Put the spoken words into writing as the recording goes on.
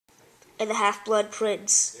and the Half-Blood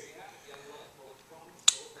Prince.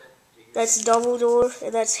 That's Dumbledore,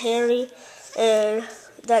 and that's Harry, and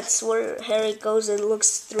that's where Harry goes and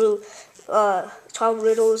looks through Tom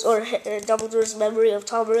Riddle's, or Dumbledore's memory of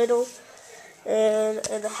Tom Riddle, and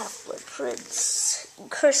the Half-Blood Prince, in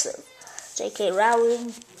cursive. J.K.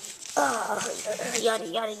 Rowling, yada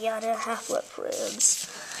yada yada, Half-Blood Prince.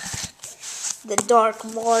 The Dark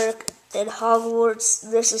Mark and Hogwarts.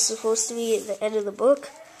 This is supposed to be at the end of the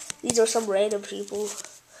book. These are some random people.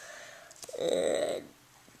 And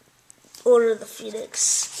Order of the Phoenix.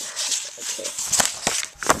 Okay.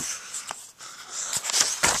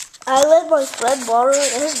 I let my friend borrow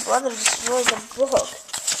it, and his brother destroyed the book.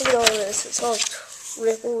 Look at all this. It's all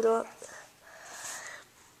crippled up.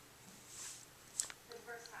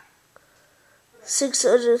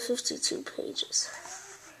 652 pages.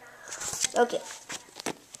 Okay.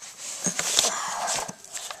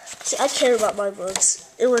 See, I care about my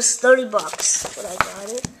books. It was $30 when I got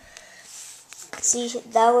it. See,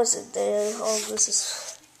 that wasn't there. All this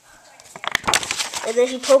is... And then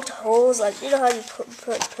he poked holes, like, you know how you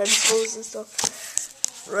put pencils and stuff?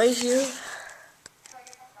 Right here.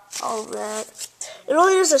 All that. It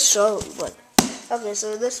only is a show, but... Okay,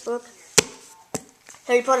 so in this book,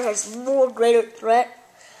 Harry Potter has more greater threat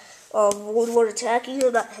of Voldemort attacking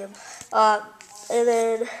him, not him. And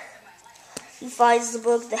then he finds the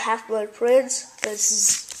book, The Half-Blood Prince. This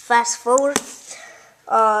is fast forward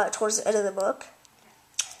towards the end of the book.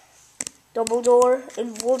 Dumbledore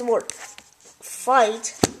and Voldemort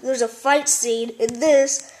fight. There's a fight scene in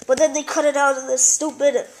this, but then they cut it out of this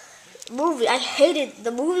stupid movie. I hated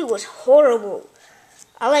the movie. Was horrible.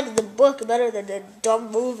 I like the book better than the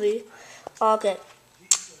dumb movie. Okay,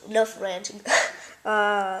 enough ranting.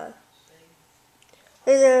 And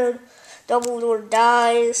then Dumbledore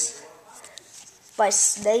dies by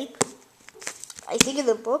Snape. I think in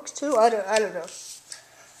the book too. I don't know.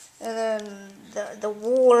 And then the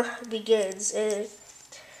war begins and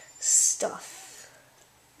stuff.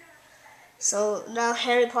 So now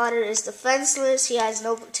Harry Potter is defenseless. He has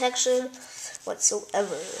no protection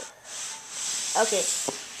whatsoever. Okay,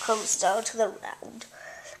 comes down to the round.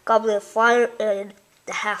 Goblet of Fire and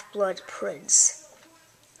the Half-Blood Prince.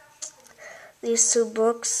 These two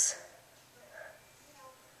books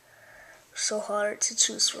are so hard to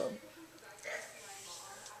choose from.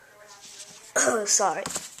 Sorry.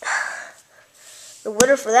 The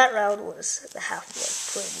winner for that round was the Half-Blood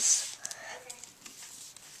Prince.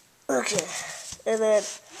 Okay, and then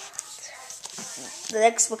the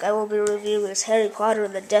next book I will be reviewing is Harry Potter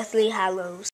and the Deathly Hallows.